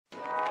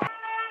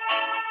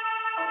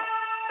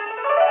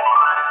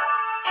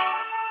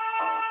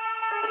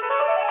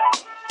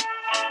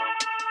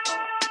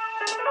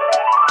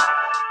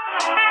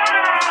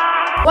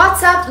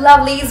What's up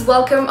lovelies,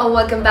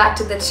 welcome back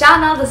to the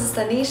channel. This is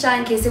Tanisha.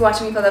 In case you're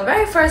watching me for the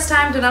very first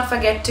time, do not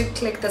forget to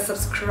click the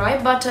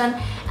subscribe button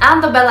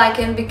and the bell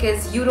icon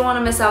because you don't want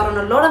to miss out on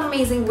a lot of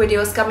amazing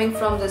videos coming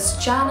from this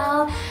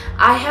channel.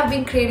 I have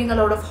been creating a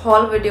lot of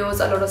haul videos,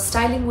 a lot of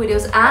styling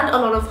videos and a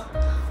lot of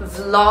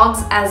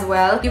vlogs as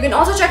well. You can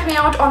also check me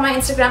out on my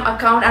Instagram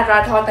account at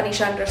Rathod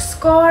Tanisha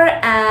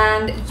 _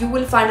 and you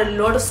will find a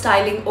lot of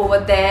styling over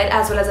there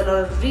as well as a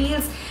lot of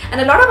reels and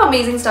a lot of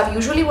amazing stuff.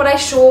 Usually what I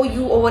show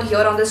you over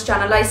here on this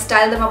channel, I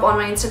style them up on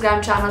my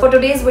Instagram channel. For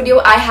today's video,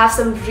 I have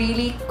some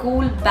really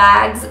cool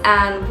bags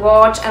and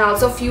watch and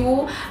also a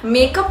few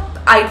makeup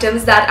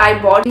items that I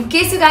bought. In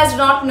case you guys do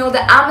not know,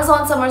 the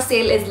Amazon summer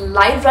sale is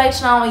live right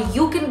now.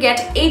 You can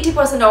get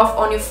 80% off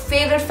on your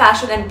favorite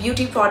fashion and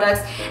beauty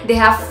products. They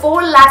have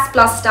 4 lakhs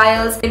plus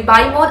styles. You can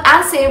buy more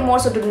and save more,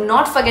 so do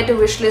not forget to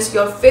wishlist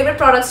your favorite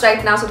products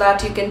right now so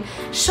that you can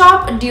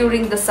shop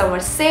during the summer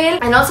sale.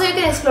 And also you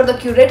can explore the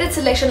curated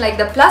selection like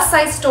the plus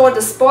size store,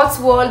 the sports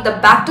world, the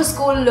back to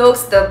school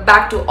looks, the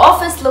back to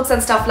office looks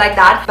and stuff like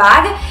that.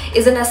 Bag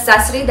is an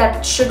accessory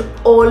that should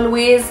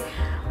always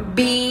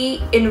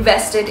be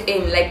invested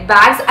in. Like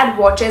bags and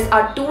watches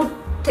are two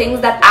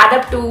things that add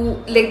up to,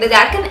 like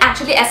that can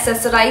actually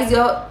accessorize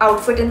your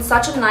outfit in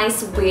such a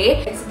nice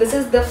way. So this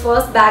is the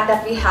first bag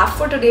that we have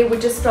for today,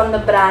 which is from the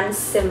brand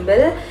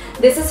Symbol.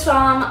 This is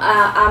from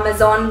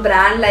Amazon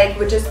brand, like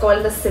which is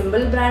called the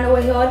Symbol brand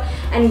over here,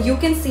 and you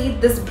can see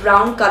this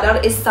brown color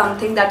is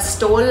something that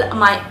stole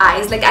my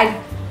eyes. Like I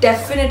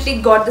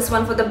definitely got this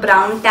one for the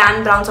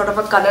tan brown sort of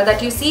a color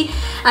that you see,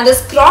 and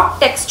this cloth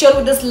texture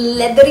with this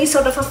leathery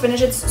sort of a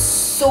finish, it's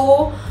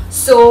so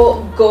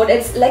good.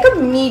 It's like a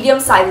medium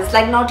size, it's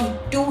like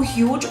not too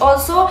huge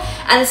also,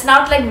 and it's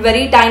not like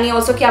very tiny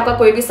also कि आपका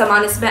कोई भी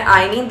सामान इसमें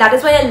आए नहीं. That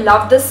is why I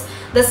love this.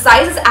 The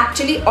size is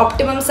actually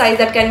optimum size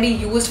that can be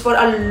used for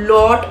a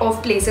lot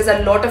of places, a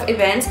lot of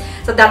events.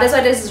 So that is why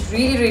it is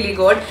really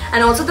good.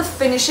 And also the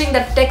finishing, the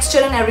texture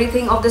and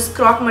everything of this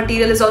croc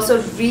material is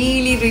also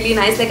really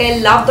nice. Like I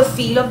llove the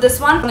feel of this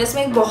one.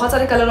 इसमें बहुत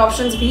सारे color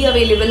options भी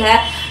available है.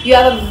 You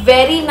have a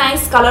very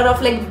nice color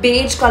of like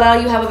beige color.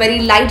 You have a very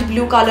light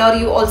blue color.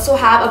 You also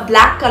have a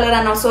black color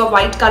and also a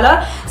white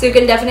color. So you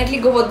can definitely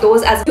go for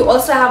those. As you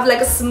also have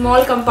like a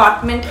small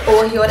compartment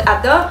over here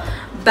at the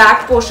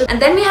back portion,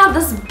 and then we have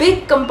this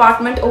big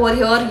compartment over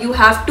here. You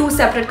have 2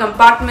 separate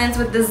compartments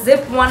with the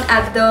zip one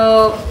at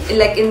the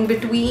like in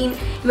between.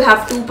 You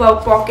have 2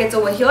 pockets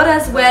over here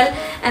as well,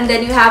 and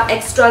then you have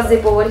extra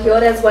zip over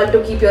here as well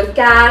to keep your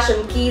cash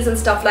and keys and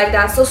stuff like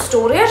that. So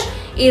storage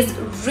is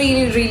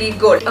really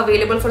good,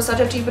 available for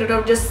such a cheap rate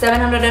of just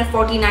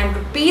 749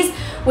 rupees,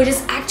 which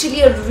is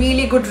actually a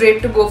really good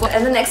rate to go for.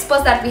 And the next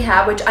purse that we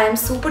have, which I am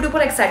super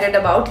duper excited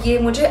about, ये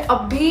मुझे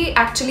अभी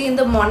actually in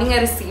the morning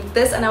I received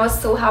this and I was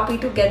so happy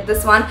to get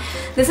this one.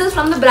 This is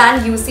from the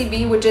brand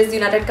UCB, which is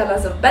United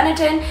Colors of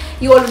Benetton.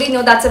 You already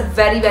know that's a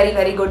very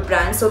good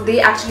brand, so they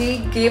actually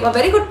gave a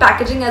very good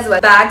packaging as well,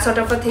 bag sort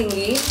of a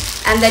thingy.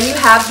 And then you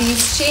have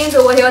these chains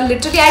over here.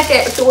 Literally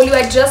I told you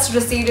I just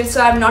received it,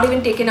 so I'm not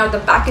even taken out the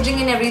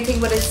packaging and everything,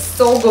 but it's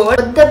so good.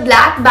 But the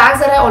black bags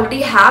that I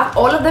already have,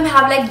 all of them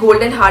have like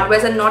golden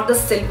hardware and not the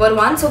silver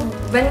one. So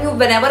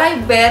whenever I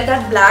wear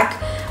that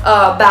black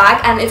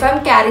bag, and if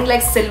I'm carrying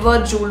like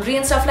silver jewelry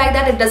and stuff like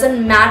that, it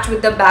doesn't match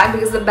with the bag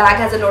because the bag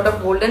has a lot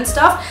of golden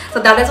stuff. So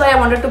that is why I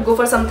wanted to go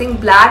for something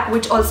black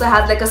which also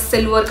has like a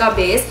silver ka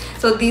base.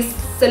 So these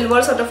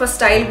silver sort of a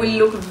style will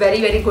look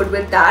very good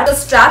with that. The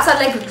straps are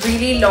like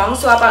really long,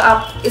 so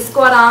आप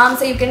इसको आराम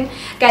से you can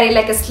carry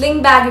like a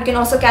sling bag. You can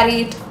also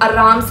carry it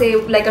आराम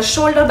से like a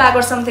shoulder bag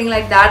or something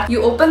like that.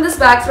 You open this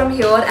bag from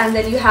here and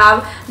then you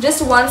have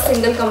just one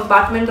single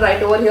compartment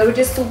right over here, which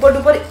is super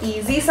duper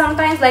easy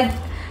sometimes. Like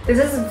this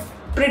is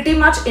pretty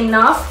much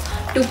enough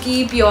to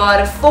keep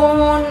your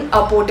phone,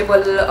 a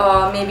portable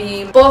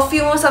maybe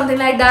perfume or something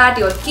like that,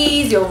 your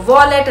keys, your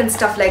wallet and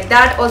stuff like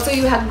that. Also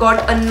you have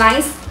got a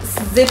nice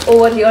zip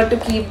over here to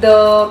keep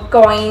the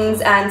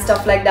coins and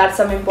stuff like that,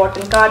 some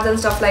important cards and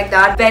stuff like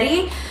that.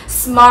 Very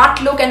smart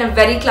look and a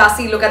very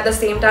classy look at the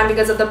same time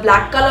because of the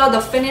black color,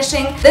 the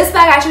finishing. This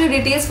bag actually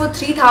retails for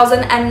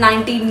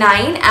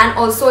 3,099, and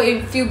also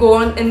if you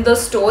go in the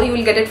store you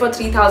will get it for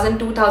 3,000,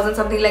 2,000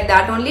 something like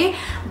that only.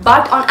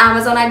 But on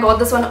Amazon I got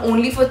this one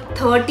only for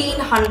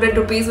 1,300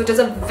 rupees, which is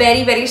a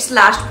very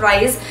slashed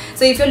price.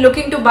 So if you're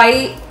looking to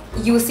buy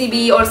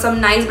UCB or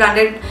some nice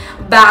branded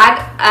bag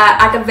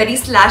at a very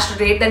slashed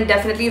rate, then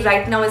definitely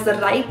right now is the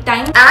right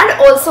time. And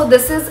also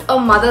this is a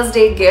Mother's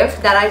Day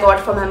gift that I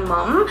got from my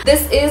mom.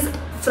 This is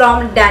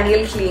from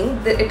Klein.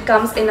 It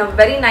comes in a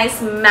very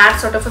nice matte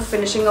sort of a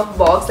finishing of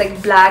box,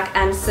 like black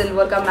and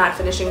silver ka matte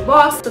finishing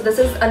box. So this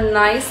is a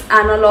nice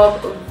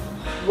analog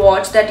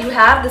watch that you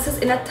have. This is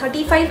in a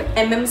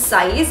 35mm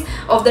size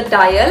of the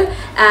dial,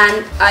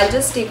 and I'll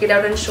just take it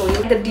out and show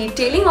you. The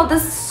detailing of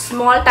this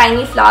small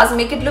tiny flowers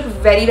make it look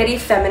very, very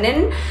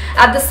feminine.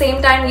 At the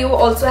same time, you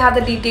also have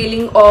the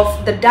detailing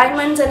of the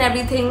diamonds and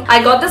everything.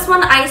 I got this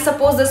one, I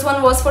suppose this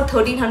one was for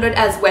 1300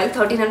 as well,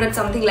 1300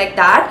 something like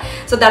that.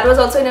 So that was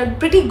also in a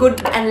pretty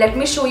good. And let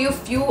me show you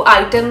few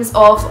items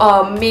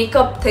of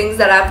makeup things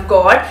that I've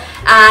got,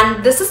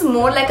 and this is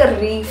more like a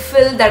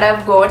refill that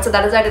I've got, so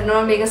that is why I did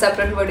not make a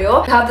separate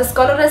video. I have this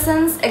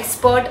Colorescence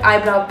Expert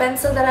eyebrow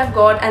pencil that I've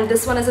got, and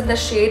this one is in the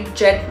shade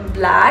Jet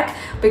Black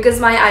because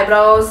my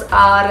eyebrows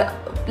are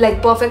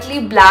like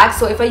perfectly black,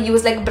 so if I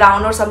use like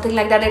brown or something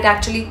like that, it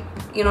actually,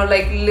 you know,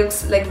 like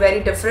looks like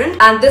very different.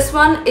 And this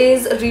one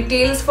is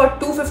retails for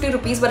 250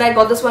 rupees, but I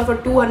got this one for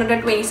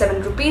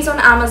 227 rupees on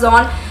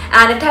Amazon,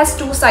 and it has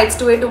two sides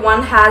to it.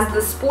 One has the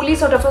spoolie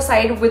sort of a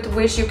side with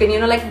which you can, you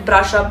know, like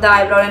brush up the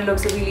eyebrow and it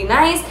looks really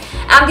nice,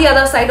 and the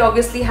other side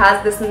obviously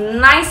has this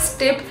nice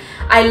tip.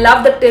 I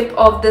love the tip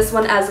of this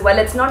one as well.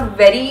 It's not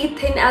very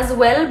thin as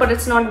well, but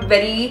it's not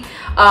very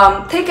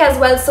thick as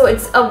well, so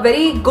it's a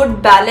very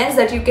good balance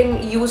that you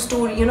can use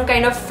to, you know,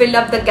 kind of fill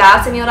up the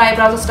gaps in your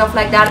eyebrows or stuff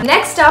like that.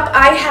 Next up,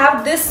 I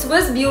have this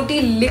Swiss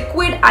Beauty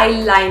liquid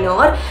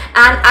eyeliner,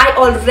 and I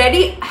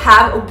already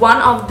have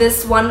one of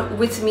this one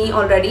with me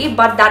already,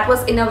 but that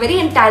was in a very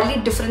entirely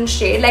different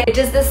shade. Like, it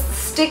is this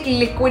stick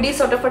liquidy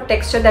sort of a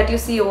texture that you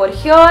see over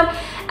here,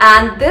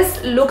 and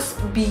this looks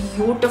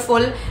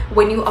beautiful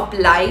when you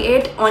apply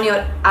it on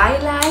your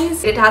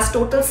eyelids. It has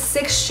total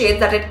 6 shades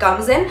that it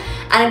comes in,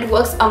 and it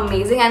works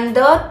amazing, and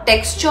the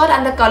texture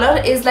and the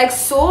color is like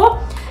so,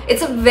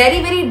 it's a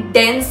very, very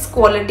dense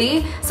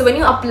quality, so when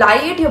you apply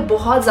it, you're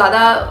बहुत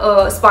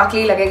ज़्यादा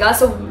sparkly लगेगा.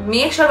 So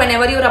make sure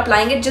whenever you're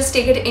applying it, just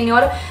take it in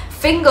your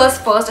fingers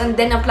first and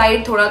then apply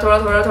it thoda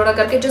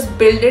karke, just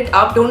build it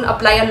up, don't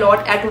apply a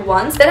lot at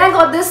once. Then I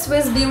got this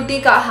Swiss Beauty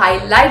ka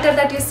highlighter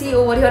that you see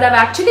over here. I've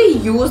actually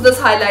used this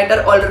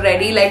highlighter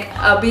already, like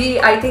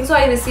I think so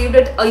I received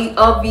it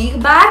a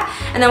week back,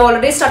 and I've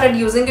already started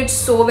using it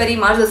so very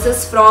much. This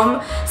is from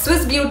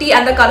Swiss Beauty,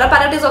 and the color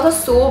palette is also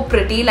so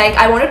pretty. Like,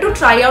 I wanted to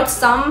try out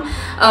some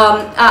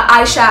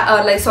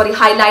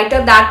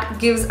highlighter that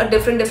gives a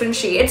different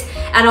shades,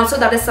 and also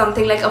that is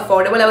something like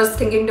affordable. I was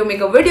thinking to make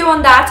a video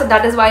on that, so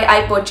that is why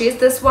I purchased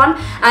this one,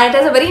 and it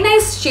has a very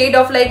nice shade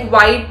of like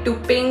white to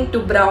pink to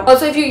brown.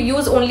 Also, if you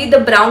use only the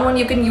brown one,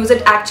 you can use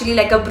it actually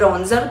like a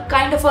bronzer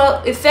kind of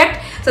a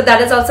effect, so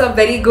that is also a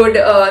very good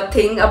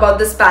thing about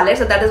this palette.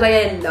 So that is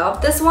why I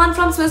love this one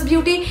from Swiss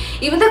Beauty.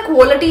 Even the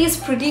quality is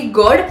pretty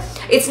good,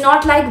 it's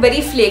not like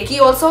very flaky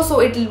also, so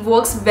it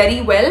works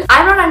very well.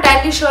 I'm not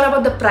entirely sure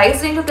about the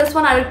price range of this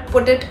one. I will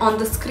put it on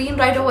the screen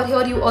right over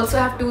here. You also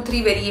have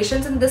 2-3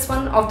 variations in this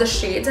one of the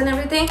shades and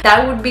everything.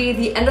 That would be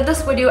the end of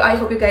this video. I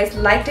hope you guys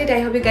liked it. I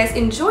hope you guys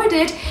enjoyed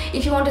it.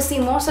 If you want to see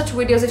more such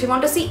videos, if you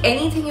want to see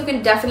anything, you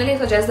can definitely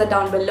suggest that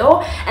down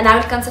below, and I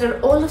will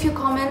consider all of your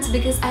comments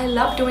because I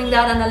love doing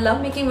that and I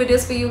love making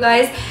videos for you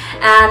guys.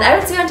 And I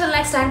will see you until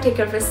next time. Take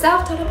care of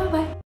yourself. Bye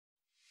bye.